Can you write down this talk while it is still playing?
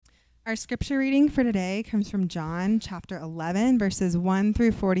Our scripture reading for today comes from John chapter 11, verses 1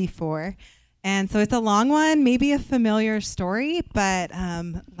 through 44. And so it's a long one, maybe a familiar story, but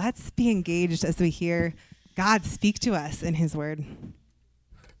let's be engaged as we hear God speak to us in his word.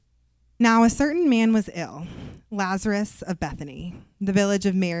 Now a certain man was ill, Lazarus of Bethany, the village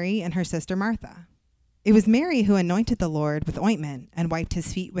of Mary and her sister Martha. It was Mary who anointed the Lord with ointment and wiped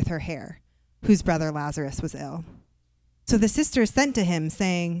his feet with her hair, whose brother Lazarus was ill. So the sisters sent to him,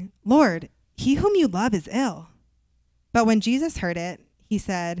 saying, "Lord, he whom you love is ill." But when Jesus heard it, he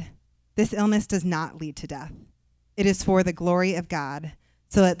said, "This illness does not lead to death. It is for the glory of God,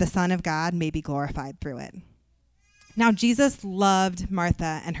 so that the Son of God may be glorified through it." Now Jesus loved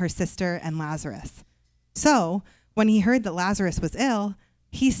Martha and her sister and Lazarus. So when he heard that Lazarus was ill,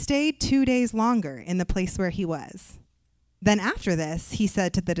 he stayed 2 days longer in the place where he was. Then after this, he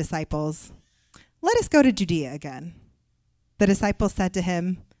said to the disciples, "Let us go to Judea again." The disciples said to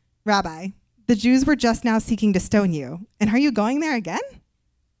him, "Rabbi, the Jews were just now seeking to stone you, and are you going there again?"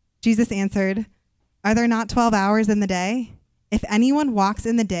 Jesus answered, "Are there not 12 hours in the day? If anyone walks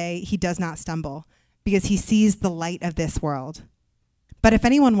in the day, he does not stumble, because he sees the light of this world. But if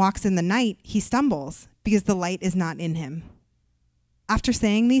anyone walks in the night, he stumbles, because the light is not in him." After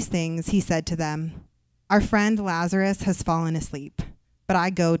saying these things, he said to them, "Our friend Lazarus has fallen asleep, but I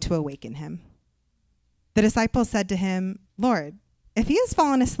go to awaken him." The disciples said to him, "Lord, if he has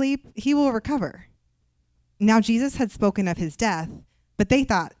fallen asleep, he will recover." Now Jesus had spoken of his death, but they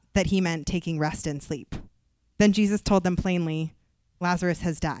thought that he meant taking rest and sleep. Then Jesus told them plainly, "Lazarus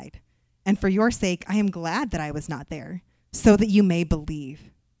has died, and for your sake I am glad that I was not there, so that you may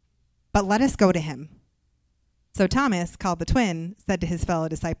believe. But let us go to him." So Thomas, called the twin, said to his fellow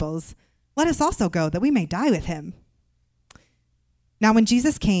disciples, "Let us also go, that we may die with him." Now when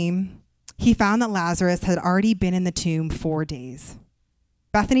Jesus came, he found that Lazarus had already been in the tomb 4 days.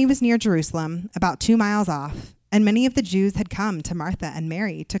 Bethany was near Jerusalem, about 2 miles off, and many of the Jews had come to Martha and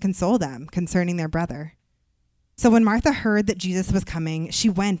Mary to console them concerning their brother. So when Martha heard that Jesus was coming, she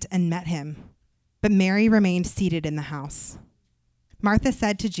went and met him, but Mary remained seated in the house. Martha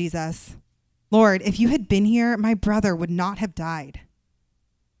said to Jesus, "Lord, if you had been here, my brother would not have died.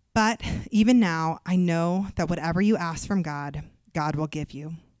 But even now I know that whatever you ask from God, God will give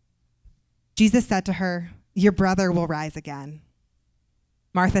you." Jesus said to her, "Your brother will rise again."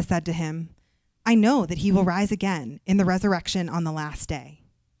 Martha said to him, "I know that he will rise again in the resurrection on the last day."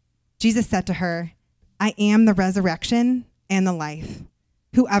 Jesus said to her, "I am the resurrection and the life.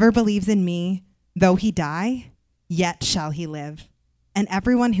 Whoever believes in me, though he die, yet shall he live. And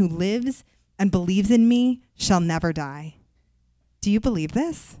everyone who lives and believes in me shall never die. Do you believe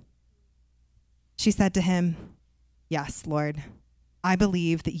this?" She said to him, "Yes, Lord. I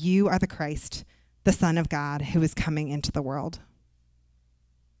believe that you are the Christ, the Son of God, who is coming into the world."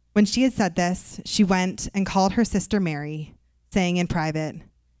 When she had said this, she went and called her sister Mary, saying in private,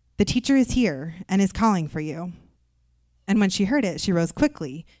 "The teacher is here and is calling for you." And when she heard it, she rose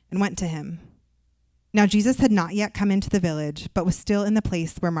quickly and went to him. Now Jesus had not yet come into the village, but was still in the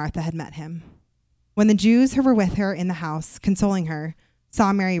place where Martha had met him. When the Jews who were with her in the house, consoling her,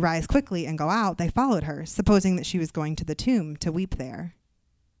 saw Mary rise quickly and go out, they followed her, supposing that she was going to the tomb to weep there.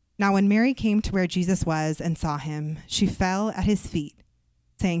 Now when Mary came to where Jesus was and saw him, she fell at his feet,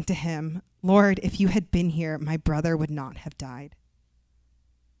 saying to him, "Lord, if you had been here, my brother would not have died."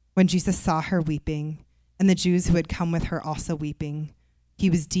 When Jesus saw her weeping, and the Jews who had come with her also weeping, he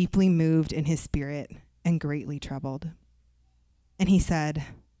was deeply moved in his spirit and greatly troubled. And he said,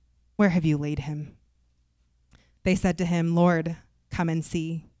 "Where have you laid him?" They said to him, "Lord, come and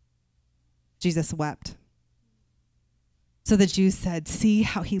see." Jesus wept. So the Jews said, "See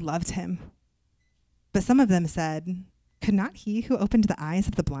how he loved him." But some of them said, "Could not he who opened the eyes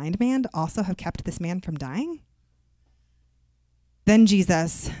of the blind man also have kept this man from dying?" Then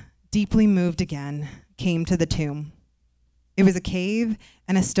Jesus, deeply moved again, came to the tomb. It was a cave,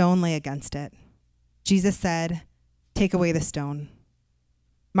 and a stone lay against it. Jesus said, "Take away the stone."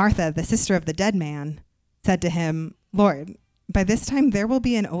 Martha, the sister of the dead man, said to him, "Lord, by this time there will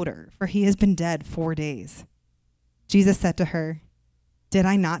be an odor, for he has been dead 4 days." Jesus said to her, "Did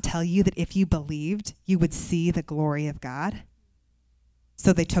I not tell you that if you believed, you would see the glory of God?"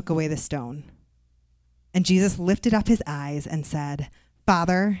 So they took away the stone. And Jesus lifted up his eyes and said,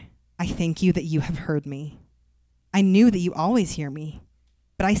 "Father, I thank you that you have heard me. I knew that you always hear me,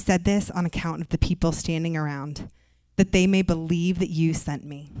 but I said this on account of the people standing around, that they may believe that you sent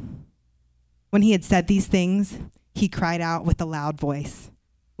me." When he had said these things, he cried out with a loud voice,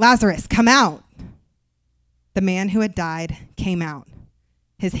 "Lazarus, come out!" The man who had died came out,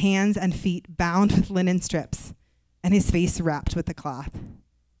 his hands and feet bound with linen strips, and his face wrapped with a cloth.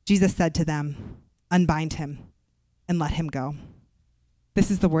 Jesus said to them, "Unbind him and let him go." This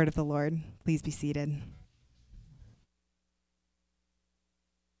is the word of the Lord. Please be seated.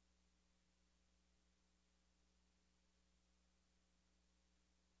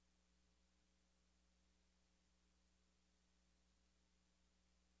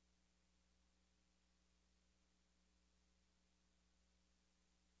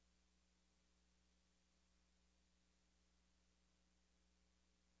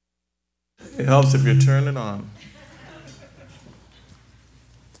 It helps if you turn it on.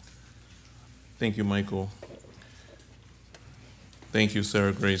 Thank you, Michael. Thank you,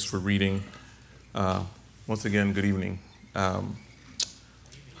 Sarah Grace, for reading. Once again, good evening. Thank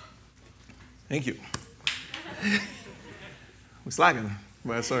you. We're slacking,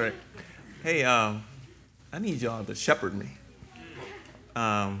 but it's all right. Hey, I need y'all to shepherd me.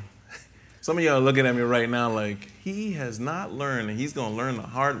 Some of y'all are looking at me right now like, he has not learned, and he's going to learn the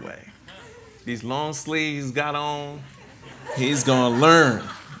hard way. These long sleeves he's got on, he's going to learn.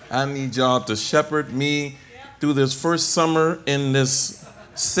 I need y'all to shepherd me through this first summer in this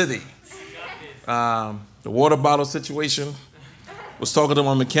city. The water bottle situation. Was talking to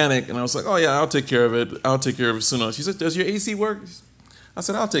my mechanic, and I was like, oh, yeah, I'll take care of it. I'll take care of it sooner. She said, does your AC work? I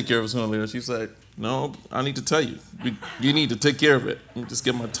said, I'll take care of it sooner or later. She said, no, I need to tell you. You need to take care of it. Let me just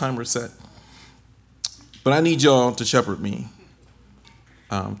get my timer set. But I need y'all to shepherd me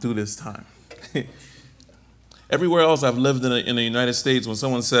through this time. Everywhere else I've lived in the United States, when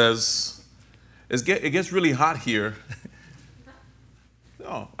someone says, it gets really hot here.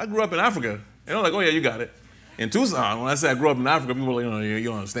 Oh, I grew up in Africa. And they're like, oh, yeah, you got it. In Tucson, when I say I grew up in Africa, people are like, you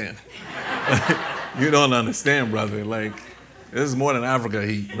don't understand. You don't understand, brother. Like, this is more than Africa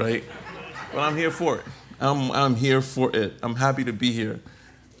heat, right? But I'm here for it. I'm here for it. I'm happy to be here.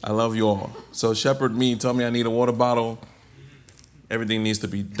 I love you all. So shepherd me, tell me I need a water bottle. Everything needs to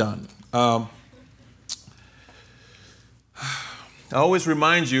be done. I always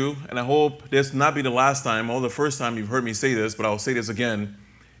remind you, and I hope this not be the last time or the first time you've heard me say this, but I'll say this again.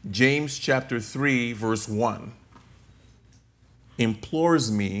 James chapter 3, verse 1 implores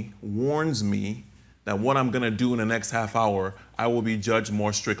me, warns me that what I'm going to do in the next half hour, I will be judged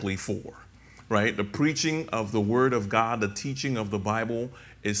more strictly for, right? The preaching of the word of God, the teaching of the Bible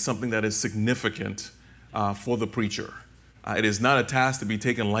is something that is significant for the preacher. It is not a task to be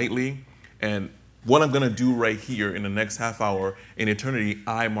taken lightly. And what I'm going to do right here in the next half hour in eternity,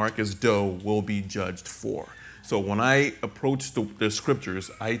 I, Marcus Doe, will be judged for. So when I approach the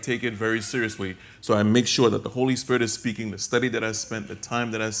scriptures, I take it very seriously. So I make sure that the Holy Spirit is speaking, the study that I spent, the time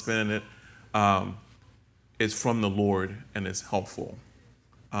that I spent in it, is from the Lord and is helpful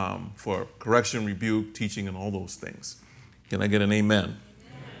for correction, rebuke, teaching, and all those things. Can I get an amen? Amen.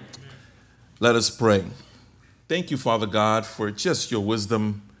 Let us pray. Thank you, Father God, for just your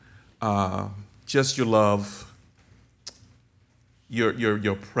wisdom, just your love,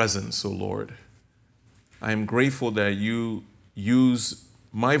 your presence, O Lord. I am grateful that you use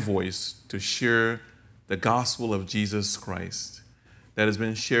my voice to share the gospel of Jesus Christ that has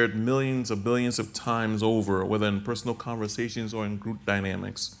been shared millions of billions of times over, whether in personal conversations or in group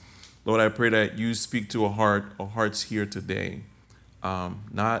dynamics. Lord, I pray that you speak to a heart or hearts here today.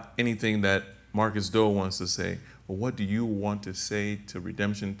 Not anything that Marcus Doe wants to say, but what do you want to say to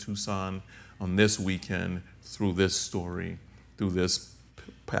Redemption Tucson on this weekend through this story, through this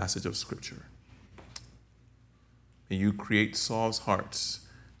passage of Scripture? May you create soft hearts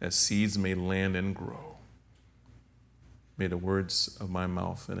that seeds may land and grow. May the words of my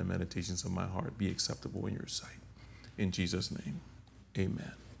mouth and the meditations of my heart be acceptable in your sight. In Jesus' name,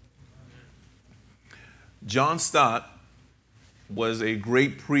 amen. John Stott was a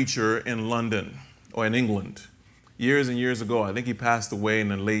great preacher in London, or in England, years and years ago. I think he passed away in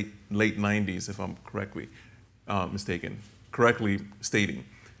the late 90s, if I'm correctly stating.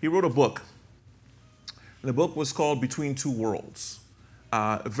 He wrote a book. The book was called Between Two Worlds.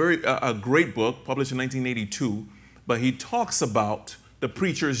 A great book, published in 1982, but he talks about the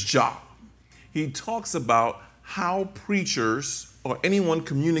preacher's job. He talks about how preachers or anyone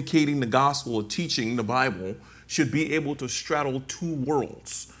communicating the gospel or teaching the Bible should be able to straddle two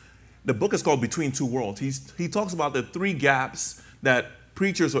worlds. The book is called Between Two Worlds. He talks about the three gaps that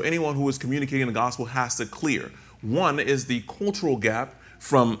preachers or anyone who is communicating the gospel has to clear. One is the cultural gap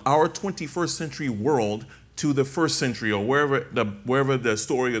from our 21st century world to the first century or wherever the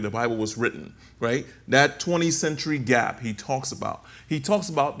story of the Bible was written, right? That 20th century gap he talks about. He talks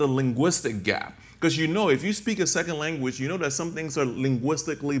about the linguistic gap. Because if you speak a second language, you know that some things are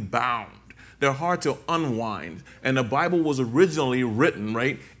linguistically bound. They're hard to unwind. And the Bible was originally written,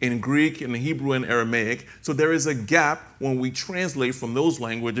 right, in Greek and Hebrew and Aramaic. So there is a gap when we translate from those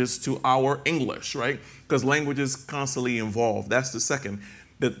languages to our English, right? Because languages constantly evolve. That's the second.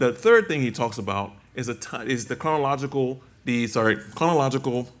 The third thing he talks about is the chronological,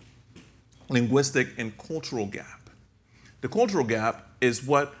 linguistic, and cultural gap. The cultural gap is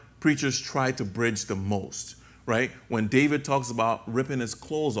what preachers try to bridge the most, right? When David talks about ripping his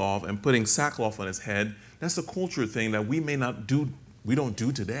clothes off and putting sackcloth on his head, that's a culture thing that we don't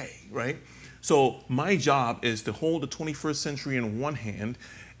do today, right? So my job is to hold the 21st century in one hand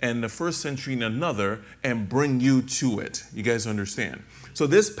and the first century in another and bring you to it. You guys understand? So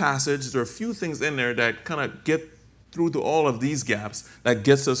this passage, there are a few things in there that kind of get through to all of these gaps that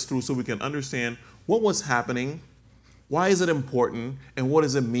gets us through so we can understand what was happening, why is it important, and what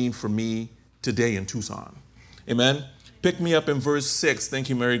does it mean for me today in Tucson? Amen? Pick me up in verse 6. Thank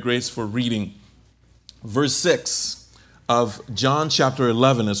you, Mary Grace, for reading. Verse 6 of John chapter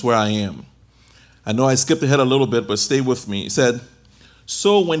 11 is where I am. I know I skipped ahead a little bit, but stay with me. It said,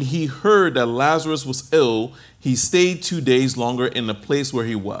 "So when he heard that Lazarus was ill, he stayed 2 days longer in the place where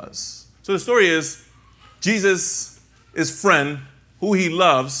he was." So the story is, Jesus' friend, who he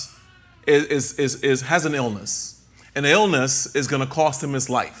loves, has an illness. And the illness is going to cost him his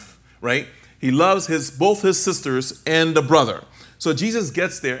life, right? He loves both his sisters and the brother. So Jesus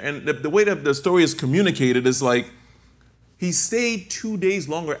gets there, and the way that the story is communicated is like, he stayed 2 days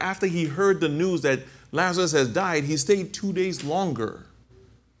longer. After he heard the news that Lazarus has died, he stayed 2 days longer.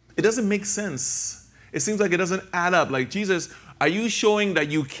 It doesn't make sense. It seems like it doesn't add up. Like, Jesus, are you showing that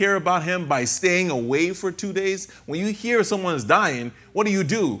you care about him by staying away for 2 days? When you hear someone's dying, what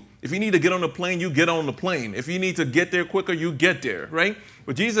do? If you need to get on the plane, you get on the plane. If you need to get there quicker, you get there, right?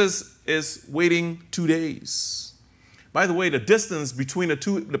 But Jesus is waiting 2 days. By the way, the distance between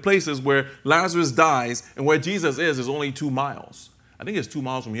the places where Lazarus dies and where Jesus is only 2 miles. I think it's 2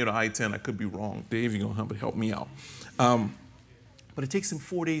 miles from here to I-10. I could be wrong. Dave, you're going to help me out. But it takes him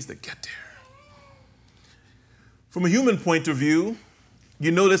 4 days to get there. From a human point of view, you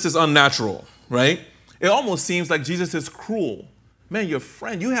know this is unnatural, right? It almost seems like Jesus is cruel. Man, your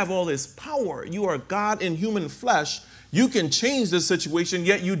friend, you have all this power. You are God in human flesh. You can change this situation,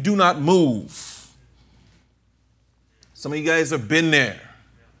 yet you do not move. Some of you guys have been there,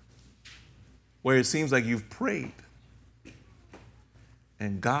 where it seems like you've prayed,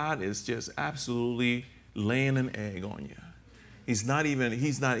 and God is just absolutely laying an egg on you. He's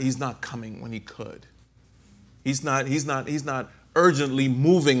not coming when he could. He's not urgently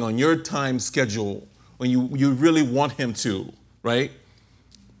moving on your time schedule when you really want him to, right?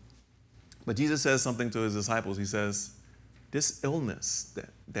 But Jesus says something to his disciples. He says, this illness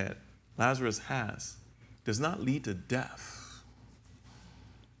that Lazarus has does not lead to death.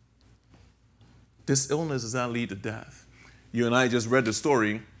 This illness does not lead to death. You and I just read the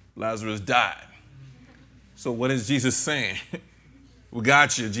story. Lazarus died. So what is Jesus saying? We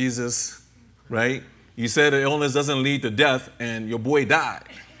got you, Jesus, right? You said the illness doesn't lead to death, and your boy died.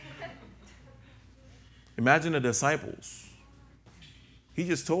 Imagine the disciples. He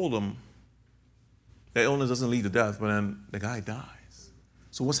just told them that illness doesn't lead to death, but then the guy dies.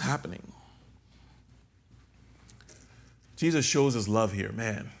 So what's happening? Jesus shows his love here,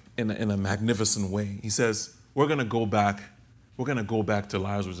 man, in a magnificent way. He says, we're going to go back to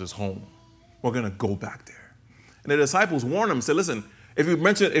Lazarus' home. We're going to go back there. And the disciples warned him, said, listen,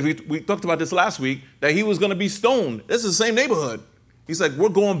 we talked about this last week, that he was going to be stoned. This is the same neighborhood. He's like, we're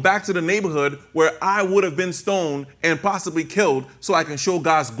going back to the neighborhood where I would have been stoned and possibly killed so I can show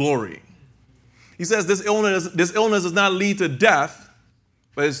God's glory. He says this illness does not lead to death,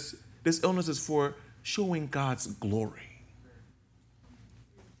 but this illness is for showing God's glory.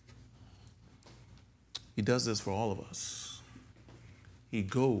 He does this for all of us. He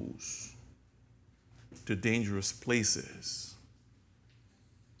goes to dangerous places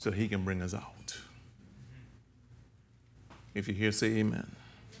so that he can bring us out. If you're here, say amen.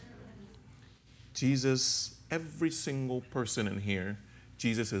 Jesus, every single person in here,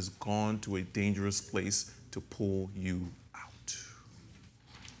 Jesus has gone to a dangerous place to pull you out.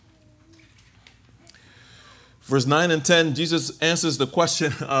 Verse 9 and 10, Jesus answers the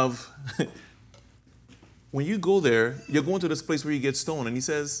question of, when you go there, you're going to this place where you get stoned. And he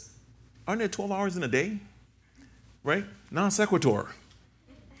says, aren't there 12 hours in a day? Right? Non sequitur.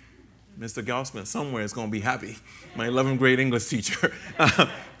 Mr. Gaussman somewhere is going to be happy. My 11th grade English teacher.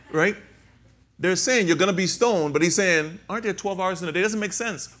 Right? They're saying you're going to be stoned, but he's saying, aren't there 12 hours in a day? It doesn't make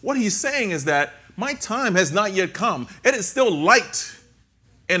sense. What he's saying is that my time has not yet come. It is still light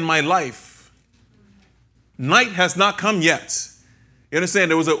in my life. Night has not come yet. You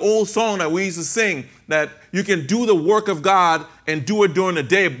understand? There was an old song that we used to sing that you can do the work of God and do it during the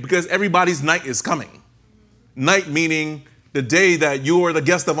day because everybody's night is coming. Night meaning the day that you are the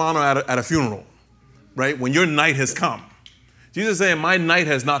guest of honor at a funeral, right? When your night has come. Jesus is saying, my night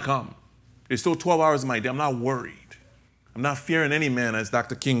has not come. There's still 12 hours of my day. I'm not worried. I'm not fearing any man, as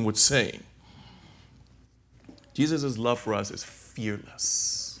Dr. King would say. Jesus' love for us is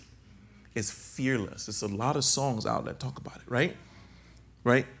fearless. It's fearless. There's a lot of songs out that talk about it, right?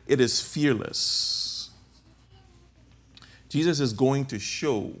 Right? It is fearless. Jesus is going to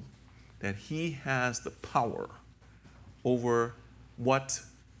show that he has the power over what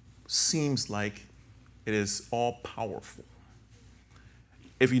seems like it is all powerful.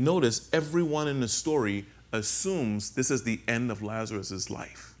 If you notice, everyone in the story assumes this is the end of Lazarus'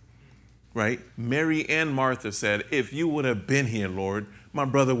 life, right? Mary and Martha said, if you would have been here, Lord, my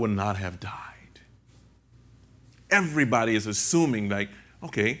brother would not have died. Everybody is assuming like,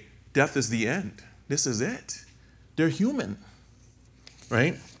 okay, death is the end. This is it. They're human,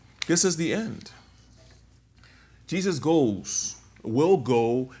 right? This is the end. Jesus will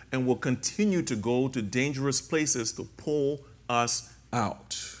go, and will continue to go to dangerous places to pull us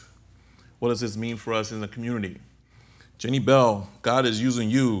out. What does this mean for us in the community? Jenny Bell, God is using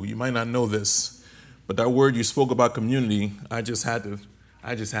you. You might not know this, but that word you spoke about community, I just had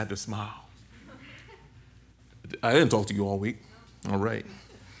to smile. I didn't talk to you all week. All right.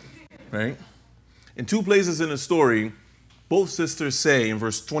 Right? In two places in the story, both sisters say in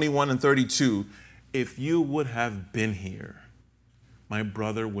verse 21 and 32, if you would have been here, my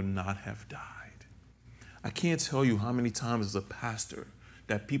brother would not have died. I can't tell you how many times as a pastor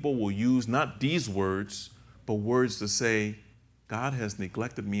that people will use not these words, but words to say, God has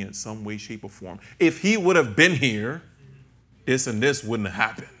neglected me in some way, shape, or form. If he would have been here, this and this wouldn't have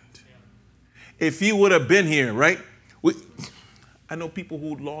happened. If he would have been here, right? I know people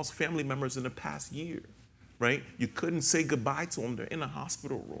who lost family members in the past year, right? You couldn't say goodbye to them. They're in a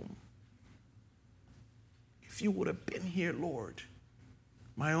hospital room. If you would have been here, Lord,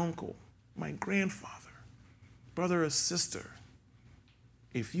 my uncle, my grandfather, brother or sister,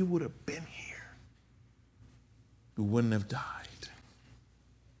 if you would have been here, you wouldn't have died.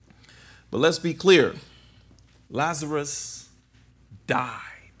 But let's be clear. Lazarus died.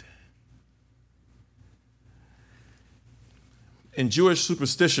 In Jewish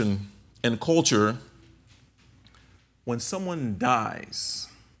superstition and culture, when someone dies,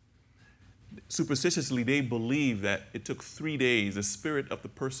 superstitiously they believe that it took 3 days. The spirit of the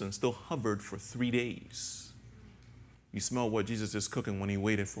person still hovered for 3 days. You smell what Jesus is cooking when he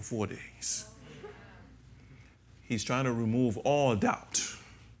waited for 4 days. He's trying to remove all doubt.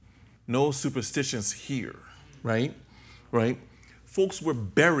 No superstitions here, right? Right? Folks were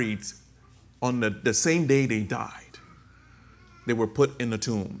buried on the same day they died. They were put in the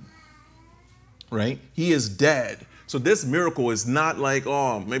tomb, right? He is dead. So this miracle is not like,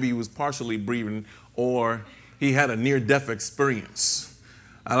 oh, maybe he was partially breathing or he had a near-death experience.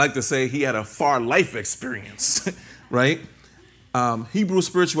 I like to say he had a far life experience, right? Hebrew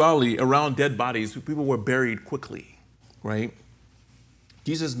spirituality around dead bodies, people were buried quickly, right?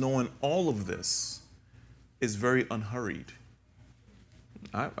 Jesus, knowing all of this, is very unhurried.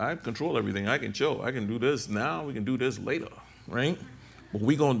 I control everything. I can chill. I can do this now. We can do this later, right? But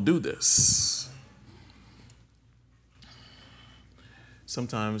we're going to do this.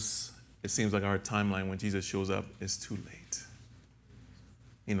 Sometimes it seems like our timeline when Jesus shows up is too late.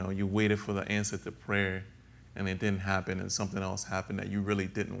 You know, you waited for the answer to prayer and it didn't happen and something else happened that you really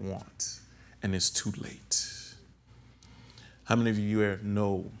didn't want and it's too late. How many of you here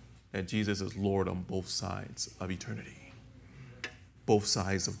know that Jesus is Lord on both sides of eternity? Both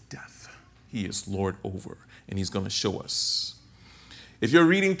sides of death. He is Lord over, and he's going to show us. If you're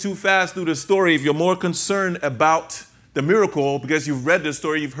reading too fast through the story, if you're more concerned about the miracle because you've read the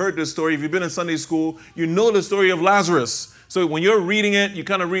story, you've heard the story, if you've been in Sunday school, you know the story of Lazarus. So when you're reading it, you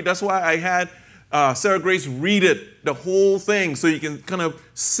kind of read. That's why I had Sarah Grace read it, the whole thing, so you can kind of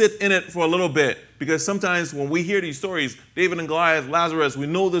sit in it for a little bit. Because sometimes when we hear these stories, David and Goliath, Lazarus, we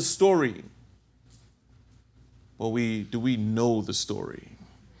know the story. But do we know the story?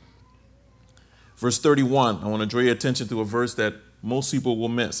 Verse 31, I want to draw your attention to a verse that most people will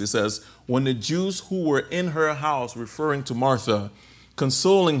miss. It says, when the Jews who were in her house, referring to Mary,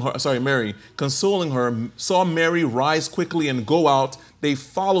 consoling her, saw Mary rise quickly and go out, they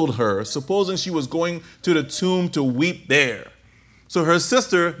followed her, supposing she was going to the tomb to weep there. So her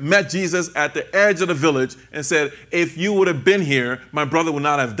sister met Jesus at the edge of the village and said, if you would have been here, my brother would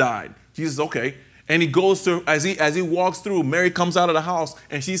not have died. Jesus, okay. And he goes to, as he walks through, Mary comes out of the house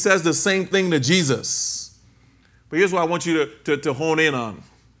and she says the same thing to Jesus. But here's what I want you to hone in on.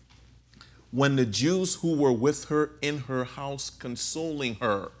 When the Jews who were with her in her house consoling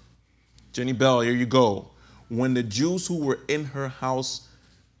her. Jenny Bell, here you go. When the Jews who were with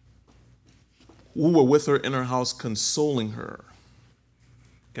her in her house consoling her.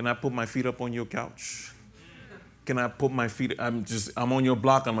 Can I put my feet up on your couch? Can I put my feet, I'm on your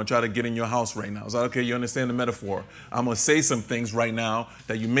block, I'm gonna try to get in your house right now. Is that okay? You understand the metaphor? I'm gonna say some things right now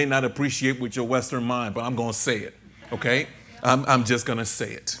that you may not appreciate with your Western mind, but I'm gonna say it, okay? I'm just gonna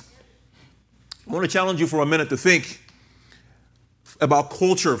say it. I want to challenge you for a minute to think about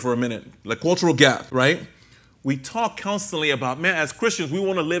culture for a minute, like cultural gap, right? We talk constantly about, man, as Christians, we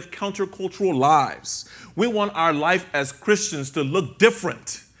want to live countercultural lives. We want our life as Christians to look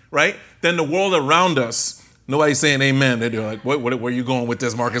different, right, than the world around us. Nobody's saying amen. They're like, where are you going with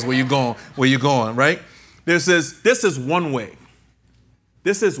this, Marcus? Where you going, right? This is one way.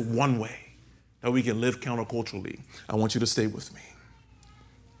 This is one way that we can live counterculturally. I want you to stay with me.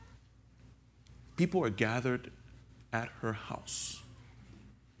 People are gathered at her house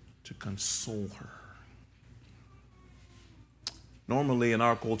to console her. Normally in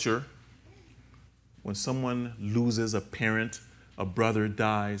our culture, when someone loses a parent, a brother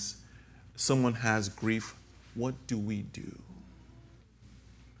dies, someone has grief, what do? We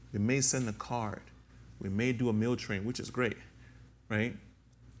may send a card. We may do a meal train, which is great, right?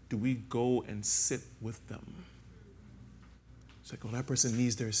 Do we go and sit with them? It's like, oh, that person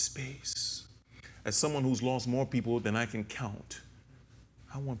needs their space. As someone who's lost more people than I can count,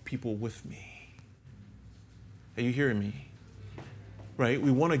 I want people with me. Are you hearing me? Right?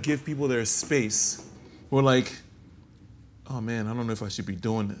 We want to give people their space. We're like, oh man, I don't know if I should be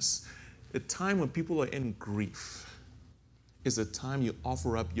doing this. The time when people are in grief is a time you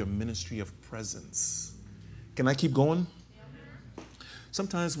offer up your ministry of presence. Can I keep going?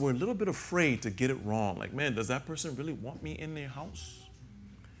 Sometimes we're a little bit afraid to get it wrong. Like, man, does that person really want me in their house?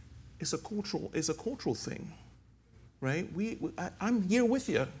 It's a cultural thing, right? I'm here with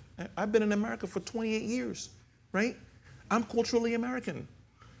you. I've been in America for 28 years, right? I'm culturally American.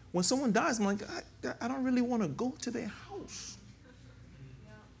 When someone dies, I'm like, I don't really want to go to their house.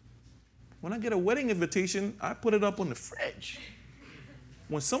 When I get a wedding invitation, I put it up on the fridge.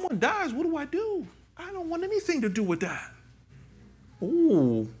 When someone dies, what do? I don't want anything to do with that.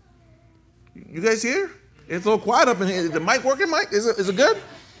 Ooh. You guys here? It's a little quiet up in here. Is the mic working, Mike? Is it good?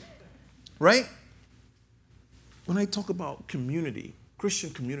 Right? When I talk about community,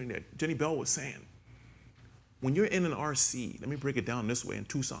 Christian community, that Jenny Bell was saying, when you're in an RC, let me break it down this way in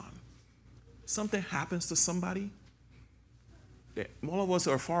Tucson, something happens to somebody, all of us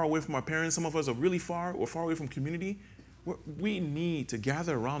are far away from our parents, some of us are really far, we're far away from community, we need to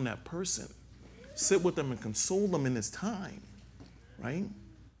gather around that person, sit with them and console them in this time, right?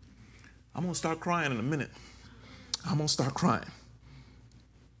 I'm going to start crying in a minute. I'm going to start crying.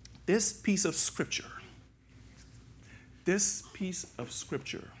 This piece of scripture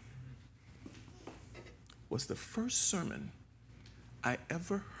was the first sermon I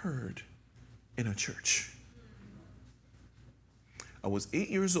ever heard in a church. I was 8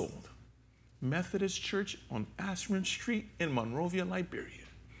 years old, Methodist Church on Ashland Street in Monrovia, Liberia.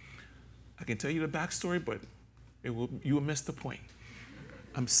 I can tell you the backstory, but you will miss the point.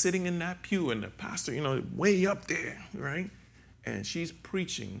 I'm sitting in that pew and the pastor, way up there, right? And she's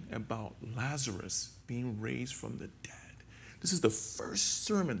preaching about Lazarus being raised from the dead. This is the first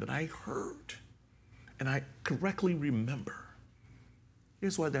sermon that I heard, and I correctly remember.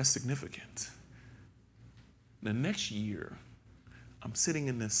 Here's why that's significant. The next year, I'm sitting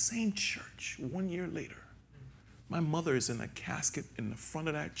in the same church 1 year later. My mother is in a casket in the front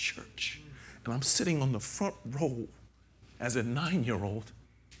of that church, and I'm sitting on the front row as a 9-year-old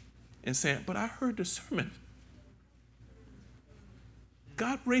and saying, but I heard the sermon.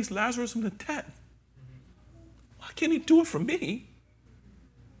 God raised Lazarus from the dead. Why can't he do it for me?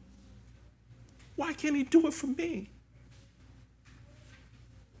 Why can't he do it for me?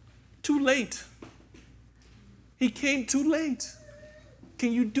 Too late. He came too late.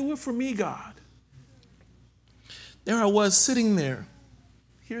 Can you do it for me, God? There I was sitting there.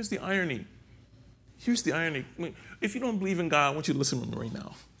 Here's the irony. I mean, if you don't believe in God, I want you to listen to me right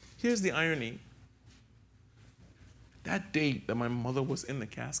now. Here's the irony. That date that my mother was in the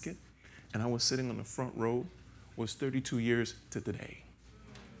casket and I was sitting on the front row was 32 years to the day.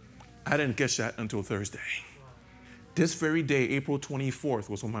 I didn't catch that until Thursday. This very day, April 24th,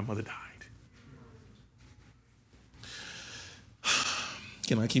 was when my mother died.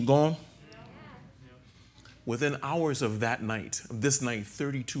 Can I keep going? Within hours of this night,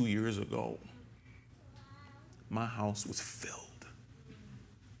 32 years ago, my house was filled.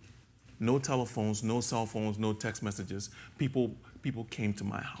 no telephones, no cell phones, no text messages. People came to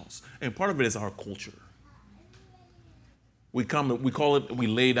my house. And part of it is our culture. We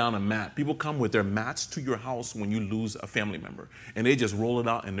lay down a mat. People come with their mats to your house when you lose a family member, and they just roll it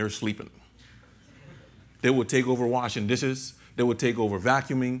out and they're sleeping. They will take over washing dishes. They will take over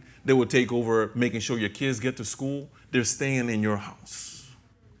vacuuming. They will take over making sure your kids get to school. They're staying in your house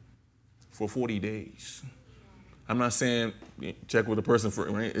for 40 days. I'm not saying check with the person for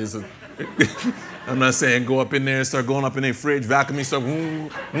right? I'm not saying go up in there and start going up in their fridge, vacuuming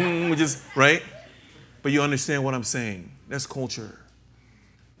stuff, just right. But you understand what I'm saying? That's culture.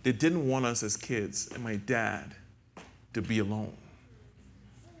 They didn't want us as kids and my dad to be alone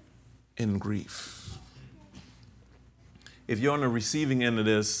in grief. If you're on the receiving end of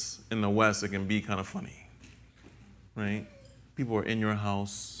this in the West, it can be kind of funny, right? People are in your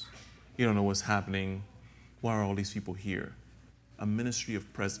house. You don't know what's happening. Why are all these people here? A ministry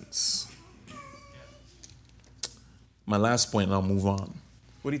of presence. My last point, and I'll move on.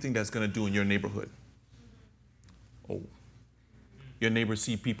 What do you think that's going to do in your neighborhood? Oh, your neighbors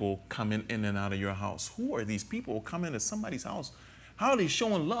see people coming in and out of your house. Who are these people coming to somebody's house? How are they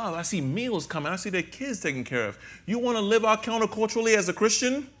showing love? I see meals coming. I see their kids taken care of. You want to live out counterculturally as a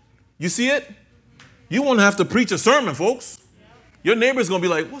Christian? You see it? You won't have to preach a sermon, folks. Your neighbor's going to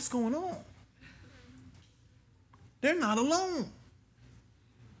be like, what's going on? They're not alone.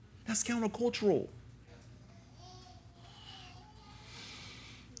 That's countercultural.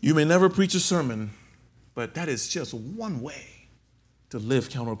 You may never preach a sermon, but that is just one way to live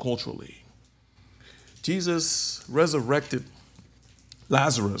counterculturally. Jesus resurrected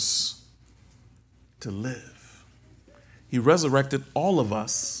Lazarus to live. He resurrected all of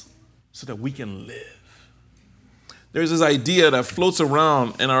us so that we can live. There's this idea that floats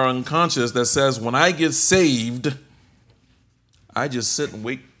around in our unconscious that says, when I get saved, I just sit and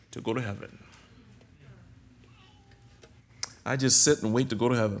wait to go to heaven. I just sit and wait to go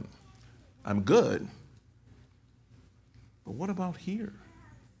to heaven. I'm good. But what about here?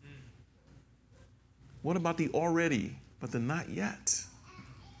 What about the already, but the not yet?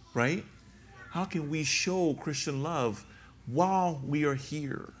 Right? How can we show Christian love while we are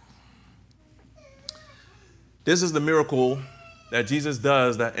here? This is the miracle that Jesus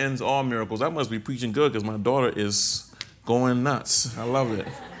does that ends all miracles. I must be preaching good because my daughter is going nuts. I love it.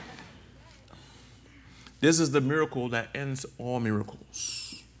 This is the miracle that ends all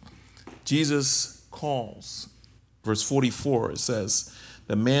miracles. Jesus calls, verse 44, it says,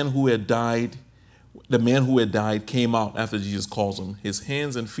 the man who had died came out after Jesus calls him, his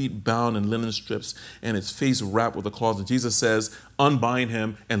hands and feet bound in linen strips and his face wrapped with a cloth. And Jesus says, unbind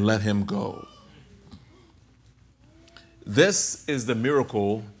him and let him go. This is the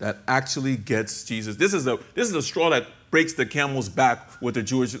miracle that actually gets Jesus. This is the straw that breaks the camel's back with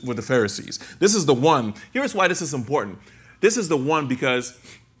the Pharisees. This is the one. Here's why this is important. This is the one because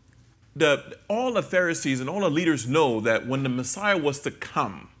all the Pharisees and all the leaders know that when the Messiah was to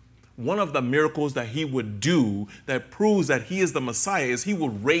come, one of the miracles that he would do that proves that he is the Messiah is he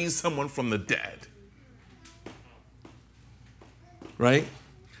would raise someone from the dead. Right?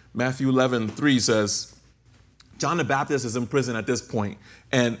 Matthew 11:3 says, John the Baptist is in prison at this point,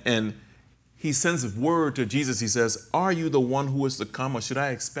 and he sends word to Jesus. He says, are you the one who is to come, or should I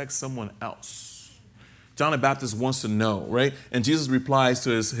expect someone else? John the Baptist wants to know, right? And Jesus replies to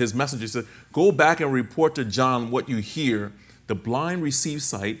his messenger. He says, go back and report to John what you hear. The blind receive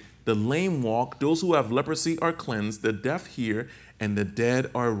sight, the lame walk, those who have leprosy are cleansed, the deaf hear, and the dead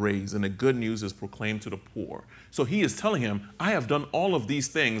are raised. And the good news is proclaimed to the poor. So he is telling him, I have done all of these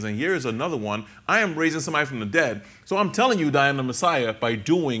things, and here's another one. I am raising somebody from the dead. So I'm telling you that I am the Messiah by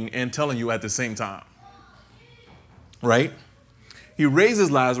doing and telling you at the same time. Right? He raises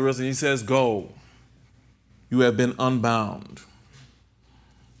Lazarus and he says, go. You have been unbound.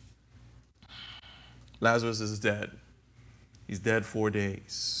 Lazarus is dead. He's dead 4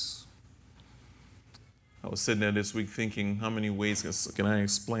 days. I was sitting there this week thinking, how many ways can I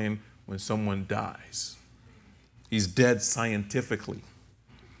explain when someone dies? He's dead scientifically.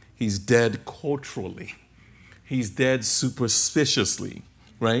 He's dead culturally. He's dead superstitiously,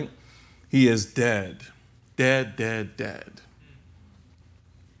 right? He is dead. Dead, dead, dead.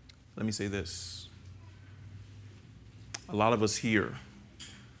 Let me say this. A lot of us here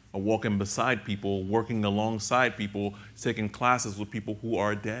are walking beside people, working alongside people, taking classes with people who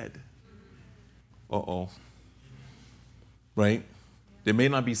are dead. Uh-oh. Right? They may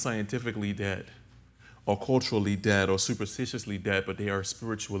not be scientifically dead or culturally dead or superstitiously dead, but they are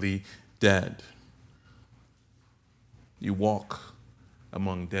spiritually dead. You walk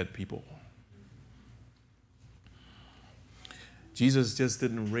among dead people. Jesus just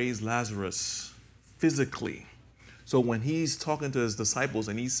didn't raise Lazarus physically. So when he's talking to his disciples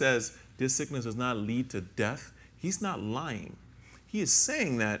and he says this sickness does not lead to death, he's not lying. He is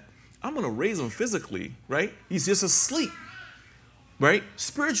saying that I'm going to raise him physically, right? He's just asleep, right?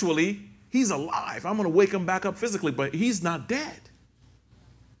 Spiritually, he's alive. I'm going to wake him back up physically, but he's not dead.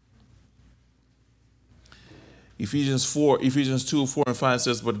 Ephesians 2, 4 and 5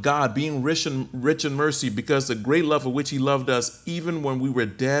 says, but God, being rich in mercy, because the great love of which he loved us, even when we were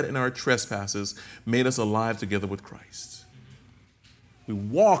dead in our trespasses, made us alive together with Christ. We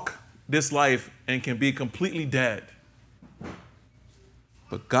walk this life and can be completely dead.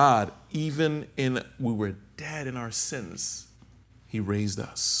 But God, even in we were dead in our sins, he raised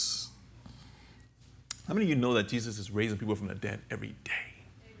us. How many of you know that Jesus is raising people from the dead every day?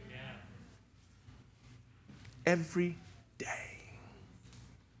 Every day.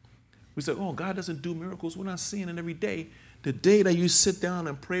 We say, oh, God doesn't do miracles. We're not seeing it every day. The day that you sit down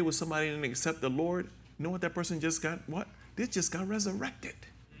and pray with somebody and accept the Lord, you know what that person just got? What? They just got resurrected.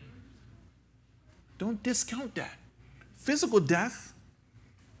 Don't discount that. Physical death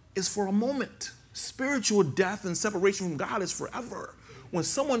is for a moment. Spiritual death and separation from God is forever. When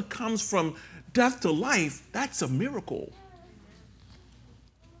someone comes from death to life, that's a miracle.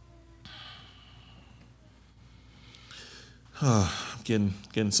 I'm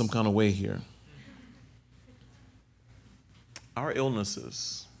getting some kind of way here. Our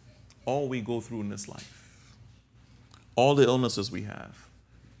illnesses, all we go through in this life, all the illnesses we have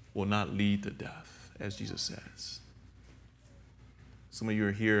will not lead to death, as Jesus says. Some of you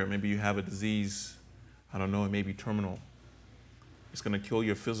are here, maybe you have a disease, I don't know, it may be terminal. It's going to kill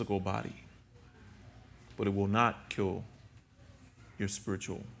your physical body, but it will not kill your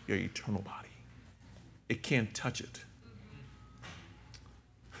spiritual, your eternal body. It can't touch it.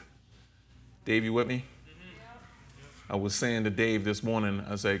 Dave, you with me? I was saying to Dave this morning,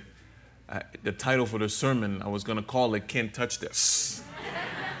 I was like, the title for the sermon, I was going to call it Can't Touch This.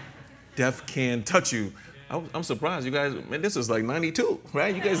 Death Can't Touch You. I'm surprised you guys, man, this is like 92,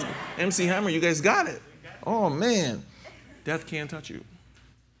 right? You guys, MC Hammer, you guys got it. Oh, man. Death can't touch you.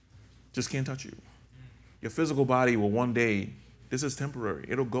 Just can't touch you. Your physical body will one day, this is temporary,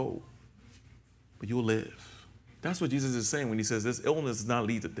 it'll go, but you'll live. That's what Jesus is saying when he says this illness does not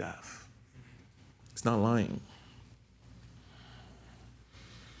lead to death. It's not lying.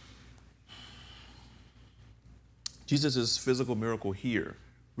 Jesus' physical miracle here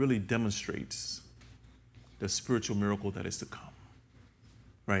really demonstrates the spiritual miracle that is to come,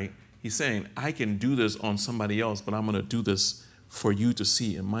 right? He's saying, I can do this on somebody else, but I'm going to do this for you to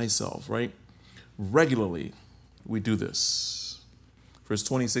see in myself, right? Regularly, we do this. Verse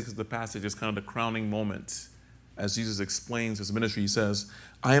 26 of the passage is kind of the crowning moment. As Jesus explains his ministry, he says,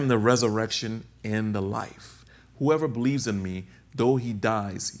 I am the resurrection and the life. Whoever believes in me, though he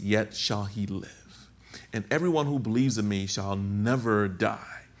dies, yet shall he live. And everyone who believes in me shall never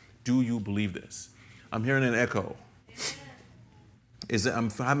die. Do you believe this? I'm hearing an echo. I'm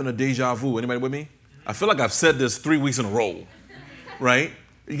having a deja vu. Anybody with me? I feel like I've said this 3 weeks in a row, right?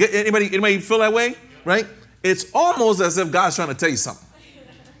 Anybody feel that way? Right? It's almost as if God's trying to tell you something.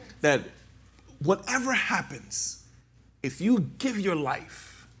 That whatever happens, if you give your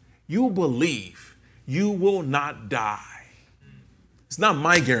life, you believe, you will not die. It's not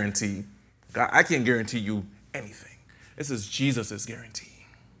my guarantee. God, I can't guarantee you anything. This is Jesus' guarantee.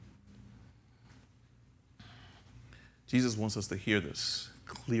 Jesus wants us to hear this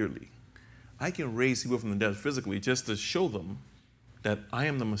clearly. I can raise people from the dead physically just to show them that I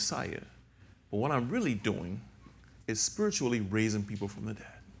am the Messiah. But what I'm really doing is spiritually raising people from the dead.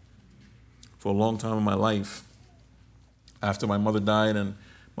 For a long time in my life, after my mother died and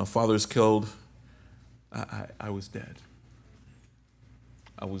my father was killed, I was dead.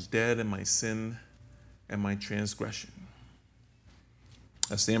 I was dead in my sin and my transgression.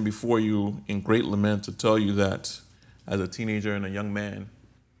 I stand before you in great lament to tell you that as a teenager and a young man,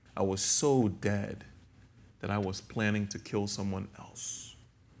 I was so dead that I was planning to kill someone else.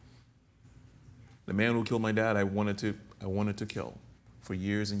 The man who killed my dad, I wanted to kill for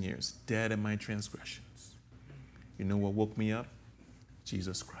years and years, dead in my transgressions. You know what woke me up?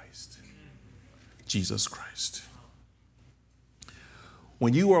 Jesus Christ. Jesus Christ.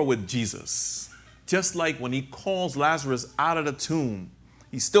 When you are with Jesus, just like when he calls Lazarus out of the tomb,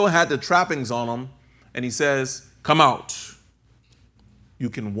 he still had the trappings on him, and he says, come out. You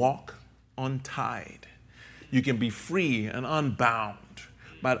can walk untied. You can be free and unbound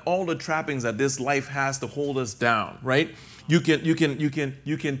by all the trappings that this life has to hold us down, right? You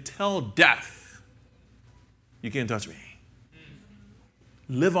can tell death, you can't touch me.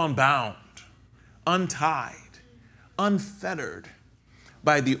 Live unbound, untied, unfettered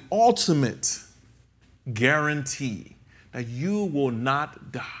by the ultimate guarantee that you will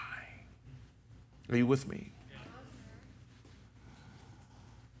not die. Are you with me?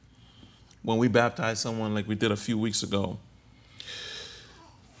 When we baptize someone like we did a few weeks ago,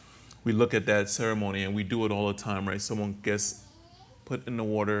 we look at that ceremony, and we do it all the time, right? Someone gets put in the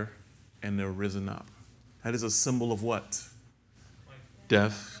water and they're risen up. That is a symbol of what?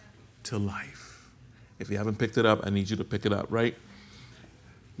 Death to life. If you haven't picked it up, I need you to pick it up, right?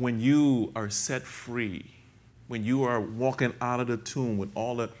 When you are set free, when you are walking out of the tomb with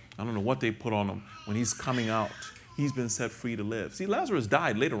all the, I don't know what they put on him, when he's coming out, he's been set free to live. See, Lazarus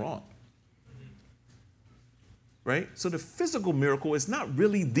died later on. Right? So the physical miracle is not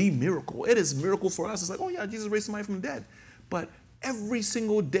really the miracle. It is a miracle for us. It's like, oh yeah, Jesus raised somebody from the dead. But every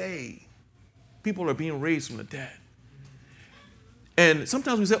single day, people are being raised from the dead. And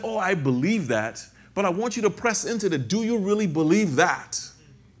sometimes we say, oh, I believe that. But I want you to press into the, do you really believe that?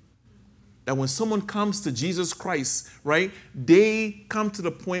 That when someone comes to Jesus Christ, right, they come to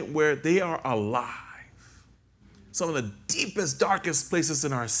the point where they are alive. Some of the deepest, darkest places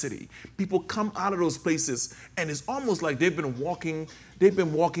in our city. People come out of those places, and it's almost like they've been walking dead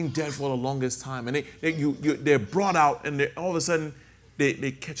for the longest time. And they're brought out, and all of a sudden,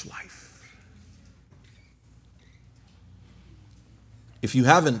 they catch life. If you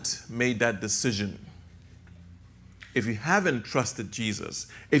haven't made that decision, if you haven't trusted Jesus,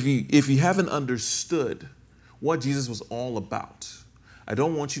 if you haven't understood what Jesus was all about, I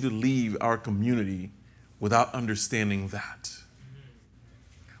don't want you to leave our community without understanding that.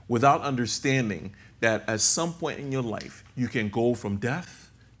 Without understanding that at some point in your life, you can go from death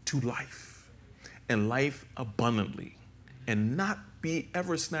to life, and life abundantly, and not be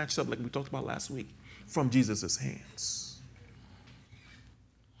ever snatched up, like we talked about last week, from Jesus' hands.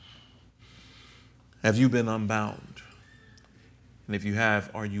 Have you been unbound? And if you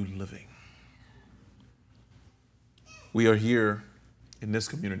have, are you living? We are here in this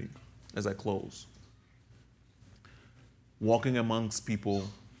community, as I close, walking amongst people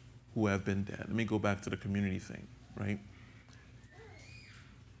who have been dead. Let me go back to the community thing, right?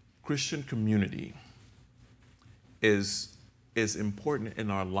 Christian community is important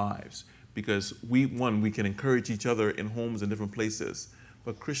in our lives because we can encourage each other in homes and different places,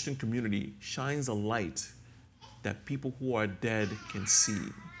 but Christian community shines a light that people who are dead can see,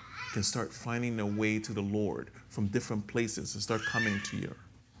 can start finding their way to the Lord from different places and start coming to you,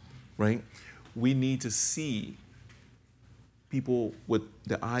 right? We need to see people with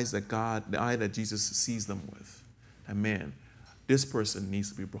the eye that Jesus sees them with. And man, this person needs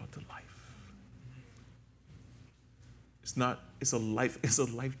to be brought to life. It's a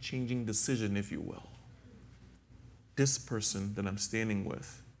life-changing decision, if you will. This person that I'm standing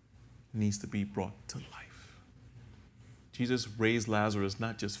with needs to be brought to life. Jesus raised Lazarus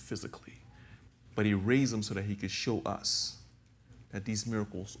not just physically, but he raised him so that he could show us that these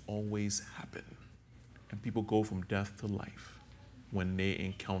miracles always happen. And people go from death to life when they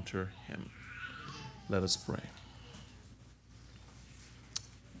encounter him. Let us pray.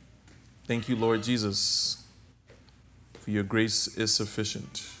 Thank you, Lord Jesus, for your grace is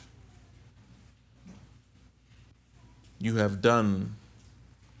sufficient. You have done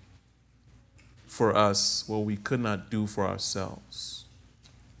for us what we could not do for ourselves.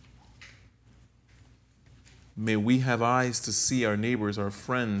 May we have eyes to see our neighbors, our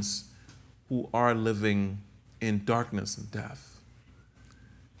friends who are living in darkness and death.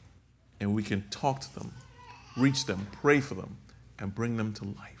 And we can talk to them, reach them, pray for them, and bring them to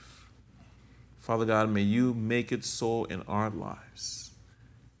life. Father God, may you make it so in our lives.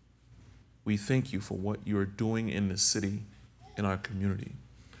 We thank you for what you are doing in this city, in our community.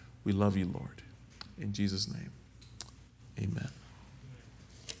 We love you, Lord. In Jesus' name, amen.